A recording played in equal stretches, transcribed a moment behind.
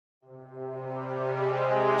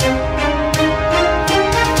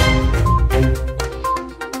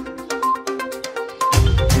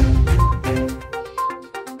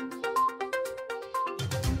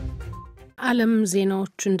ከዓለም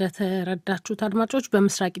ዜናዎች እንደተረዳችሁት አድማጮች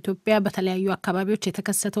በምስራቅ ኢትዮጵያ በተለያዩ አካባቢዎች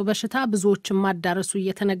የተከሰተው በሽታ ብዙዎችን ማዳረሱ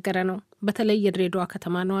እየተነገረ ነው። በተለይ የድሬዳዋ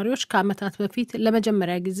ከተማ ነዋሪዎች ከዓመታት በፊት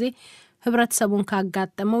ለመጀመሪያ ጊዜ ህብረተሰቡን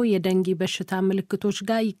ካጋጠመው የደንጊ በሽታ ምልክቶች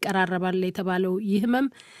ጋር ይቀራረባል የተባለው ይህ ህመም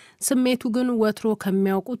ስሜቱ ግን ወትሮ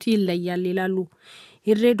ከሚያውቁት ይለያል ይላሉ።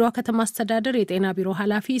 የድሬዳዋ ከተማ አስተዳደር የጤና ቢሮ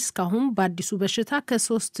ኃላፊ እስካሁን በአዲሱ በሽታ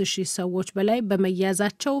ከ3000 ሰዎች በላይ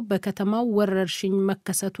በመያዛቸው በከተማው ወረርሽኝ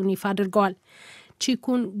መከሰቱን ይፋ አድርገዋል።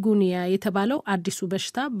 ቺኩን ጉኒያ የተባለው አዲሱ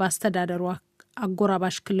በሽታ በአስተዳደሩ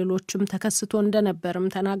አጎራባሽ ክልሎችም ተከስቶ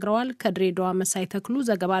እንደነበርም ተናግረዋል። ከድሬዳዋ መሳይ ተክሉ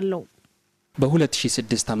ዘገባ አለው።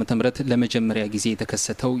 በ2006 ዓ.ም ለመጀመሪያ ጊዜ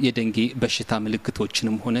የተከሰተው የደንጊ በሽታ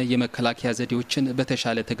ምልክቶችንም ሆነ የመከላከያ ዘዴዎችን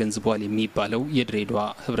በተሻለ ተገንዝበዋል የሚባለው የድሬዳዋ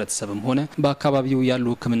ህብረተሰብም ሆነ በአካባቢው ያሉ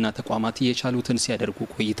ሕክምና ተቋማት የቻሉትን ሲያደርጉ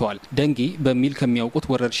ቆይተዋል። ደንጊ በሚል ከሚያውቁት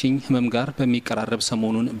ወረርሽኝ ህመም ጋር በሚቀራረብ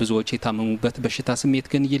ሰሞኑን ብዙዎች የታመሙበት በሽታ ስሜት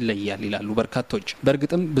ግን ይለያል ይላሉ በርካቶች።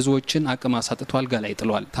 በእርግጥም ብዙዎችን አቅም አሳጥቶ አልጋ ላይ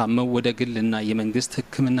ጥሏል። ታመው ወደ ግልና የመንግስት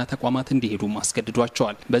ሕክምና ተቋማት እንዲሄዱ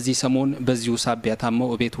አስገድዷቸዋል። በዚህ ሰሞን በዚሁ ሳቢያ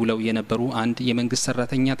ታመው ቤት ውለው የነበሩ አንድ የመንግስት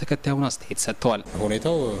ሰራተኛ ተከታዩን አስተያየት ሰጥተዋል።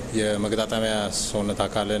 ሁኔታው የመገጣጠሚያ ሰውነት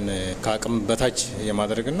አካልን ከአቅም በታች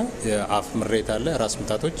የማድረግና የአፍ ምሬት አለ፣ ራስ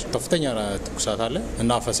ምታቶች፣ ከፍተኛ ትኩሳት አለ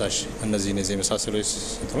እና ፈሳሽ እነዚህ የመሳሰሉ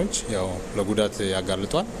እንትኖች ያው ለጉዳት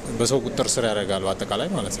ያጋልጧል። በሰው ቁጥጥር ስር ያደርጋል በአጠቃላይ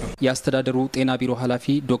ማለት ነው። የአስተዳደሩ ጤና ቢሮ ኃላፊ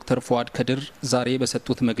ዶክተር ፉአድ ከድር ዛሬ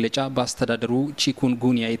በሰጡት መግለጫ በአስተዳደሩ ቺኩን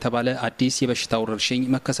ጉኒያ የተባለ አዲስ የበሽታ ወረርሽኝ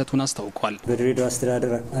መከሰቱን አስታውቋል። በድሬዳዋ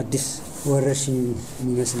አስተዳደር አዲስ ወረርሽኝ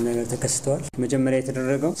የሚመስል ነገር ተከስቷል። መጀመሪያ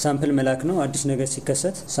የተደረገው ሳምፕል መላክ ነው። አዲስ ነገር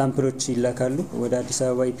ሲከሰት ሳምፕሎች ይላካሉ። ወደ አዲስ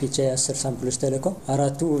አበባ ኢፒኤችአይ 10 ሳምፕሎች ተልከው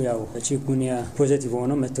 4ቱ ያው ቺኩኒያ ፖዚቲቭ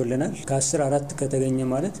ሆነው መጥቶልናል። ከ10 4 ከተገኘ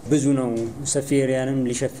ማለት ብዙ ነው። ሰፊ ኤሪያንም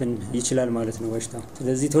ሊሸፍን ይችላል ማለት ነው በሽታው።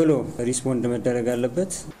 ስለዚህ ቶሎ ሪስፖንድ መደረግ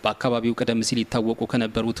አለበት። በአካባቢው ቀደም ሲል ይታወቁ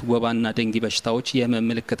ከነበሩት ወባና ደንጊ በሽታዎች የህመም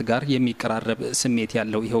ምልክት ጋር የሚቀራረብ ስሜት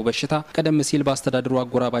ያለው ይኸው በሽታ ቀደም ሲል በአስተዳደሩ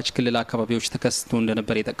አጎራባች ክልል አካባቢዎች ተከስቶ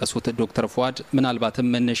እንደነበር የጠቀሱት ዶክተር ፉአድ ምናልባትም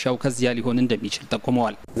መነሻው ከዚያ ሊሆን እንደሚችል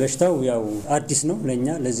ጠቁመዋል። በሽታው ያው አዲስ ነው ለኛ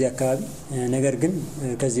ለዚህ አካባቢ። ነገር ግን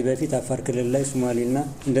ከዚህ በፊት አፋር ክልል ላይ ሶማሌና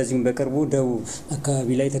እንደዚሁም በቅርቡ ደቡብ አካባቢ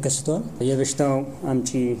ላይ ተከስቷል። የበሽታው አምጪ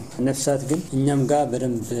ነፍሳት ግን እኛም ጋር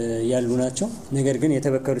በደንብ ያሉ ናቸው። ነገር ግን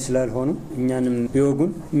የተበከሉ ስላልሆኑ እኛንም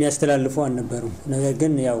ቢወጉን የሚያስተላልፉ አልነበሩም። ነገር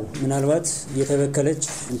ግን ያው ምናልባት የተበከለች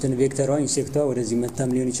ቬክተሯ ኢንሴክቷ ወደዚህ መታም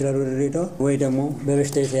ሊሆን ይችላል ወደ ድሬዳዋ፣ ወይ ደግሞ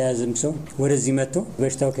በበሽታ የተያዘም ሰው ወደዚህ መጥቶ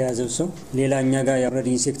በሽታው ከያዘው ሰው ሌላ እኛ ጋር ያወረደ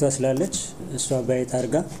ኢንሴክቷ ስላለች እሷ ባይት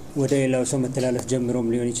አርጋ ወደ ሌላው ሰው መተላለፍ ጀምሮም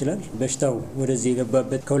ሊሆን ይችላል። በሽታው ወደዚህ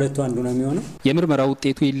የገባበት ከሁለቱ አንዱ ነው የሚሆነው። የምርመራ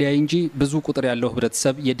ውጤቱ ይለያይ እንጂ ብዙ ቁጥር ያለው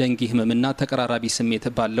ህብረተሰብ የደንጊ ህመምና ተቀራራቢ ስሜት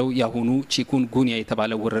ባለው ያሁኑ ቺኩን ጉኒያ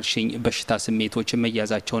የተባለ ወረርሽኝ በሽታ ስሜቶች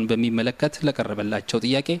መያዛቸውን በሚመለከት ለቀረበላቸው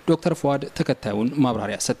ጥያቄ ዶክተር ፉአድ ተከታዩን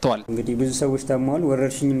ማብራሪያ ሰጥተዋል። እንግዲህ ብዙ ሰዎች ታመዋል።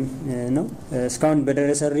 ወረርሽኝ ነው። እስካሁን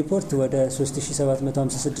በደረሰ ሪፖርት ወደ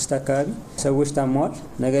 3756 አካባቢ ሰዎች ታመዋል።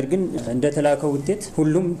 ነገር ግን እንደተላከው ውጤት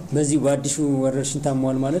ሁሉም በዚህ በአዲሱ ወረርሽኝ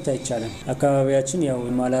ታመዋል ማለት አይቻልም። አካባቢያችን ያው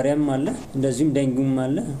ማላሪያም አለ እንደዚሁም ደንጊም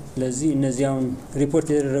አለ። ስለዚህ እነዚህ አሁን ሪፖርት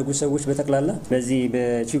የተደረጉ ሰዎች በተክላላ በዚህ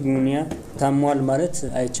በቺኩኒያ ታመዋል ማለት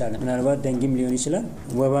አይቻልም። ምናልባት ደንጊም ሊሆን ይችላል፣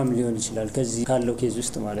 ወባም ሊሆን ይችላል ከዚህ ካለው ኬዝ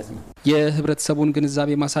ውስጥ ማለት ነው። የህብረተሰቡን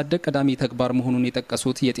ግንዛቤ ማሳደግ ቀዳሚ ተግባር መሆኑን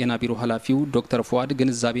የጠቀሱት የጤና ቢሮ ኃላፊው ዶክተር ፉአድ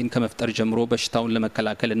ግንዛቤን ከመፍጠር ጀምሮ በሽታውን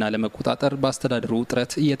ለመከላከልና ለመቆጣጠር በአስተዳደሩ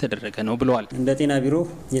ጥረት እየተደረገ ነው ብለዋል። እንደ ጤና ቢሮ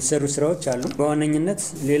የተሰሩ ስራዎች አሉ። በዋነኝነት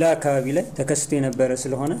ሌላ አካባቢ ላይ ተከስቶ የነበረ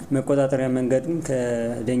ስለሆነ መቆጣጠሪያ መንገዱን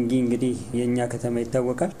ከደንጊ እንግዲህ የኛ ከተማ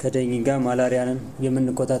ይታወቃል። ከደንጊ ጋር ማላሪያንን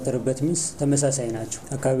የምንቆጣጠርበት ሚንስ ተመሳሳይ ናቸው።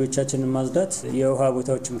 አካባቢዎቻችንን ማጽዳት፣ የውሃ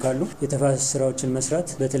ቦታዎችም ካሉ የተፋሰስ ስራዎችን መስራት፣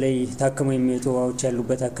 በተለይ ታክመው የሚወጡ ውሃዎች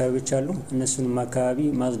ያሉበት አካባቢዎች አሉ እነሱንም አካባቢ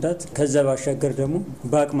ማጽዳት፣ ከዛ ባሻገር ደግሞ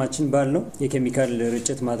በአቅማችን ባለው የኬሚካል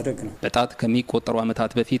ርጭት ማድረግ ነው። በጣት ከሚቆጠሩ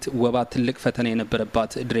ዓመታት በፊት ወባ ትልቅ ፈተና የነበረባት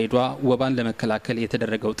ድሬዳዋ ወባን ለመከላከል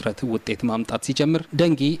የተደረገው ጥረት ውጤት ማምጣት ሲጀምር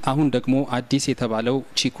ደንጊ አሁን ደግሞ አዲስ የተባለው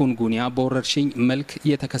ቺኩን ጉኒያ በወረርሽኝ መልክ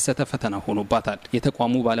የተከሰተ ፈተና ሆኖባታል።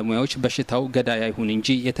 የተቋሙ ባለሙያዎች በሽታው ገዳይ አይሁን እንጂ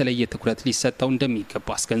የተለየ ትኩረት ሊሰጠው እንደሚገባ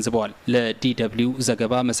አስገንዝበዋል። ለዲደብሊው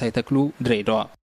ዘገባ መሳይ ተክሉ ድሬዳዋ።